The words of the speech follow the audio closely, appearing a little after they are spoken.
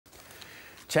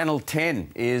Channel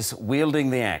 10 is wielding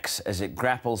the axe as it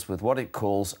grapples with what it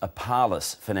calls a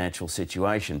parlous financial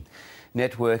situation.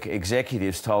 Network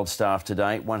executives told staff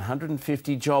today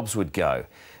 150 jobs would go,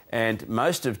 and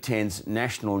most of 10's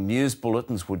national news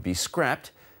bulletins would be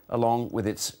scrapped, along with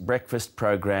its breakfast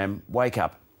program Wake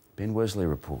Up. Ben Worsley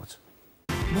reports.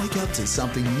 Wake up to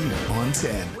something new on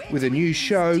 10. With a new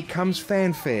show comes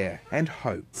fanfare and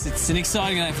hope. It's an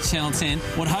exciting day for Channel 10.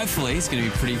 What hopefully is going to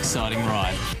be a pretty exciting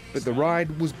ride. But the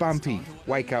ride was bumpy.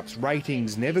 Wake Up's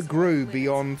ratings never grew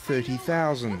beyond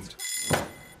 30,000.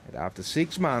 And after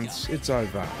 6 months, it's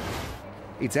over.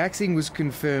 Its axing was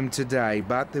confirmed today,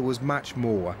 but there was much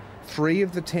more. 3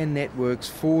 of the 10 network's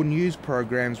 4 news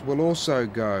programs will also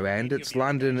go, and its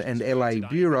London and LA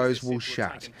bureaus will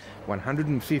shut.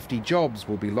 150 jobs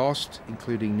will be lost,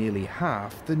 including nearly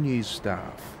half the news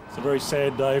staff. It's a very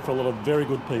sad day for a lot of very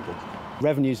good people.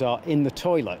 Revenues are in the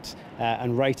toilet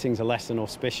and ratings are less than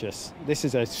auspicious. This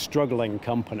is a struggling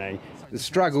company. The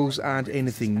struggles aren't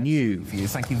anything new.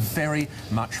 Thank you very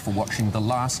much for watching the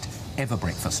last ever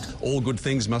breakfast. All good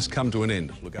things must come to an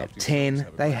end. At 10,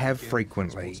 they have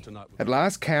frequently. At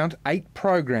last count, 8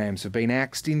 programs have been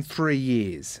axed in 3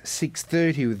 years.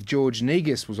 6:30 with George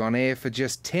Negus was on air for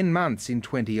just 10 months in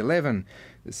 2011.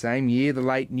 The same year, the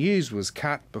late news was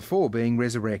cut before being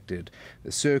resurrected.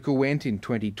 The Circle went in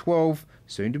 2012,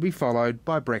 soon to be followed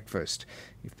by breakfast.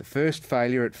 If the first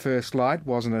failure at First Light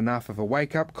wasn't enough of a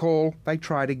wake-up call, they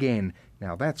tried again.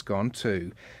 Now that's gone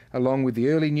too, along with the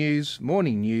early news,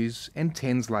 morning news and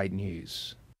 10's late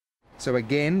news. So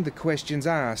again, the question's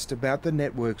asked about the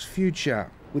network's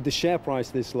future. With the share price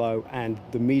this low and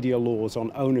the media laws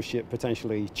on ownership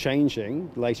potentially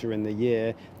changing later in the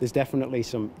year, there's definitely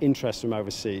some interest from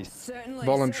overseas.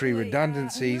 Voluntary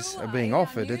redundancies are being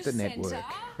offered at the network.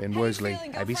 Ben Worsley,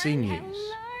 ABC News.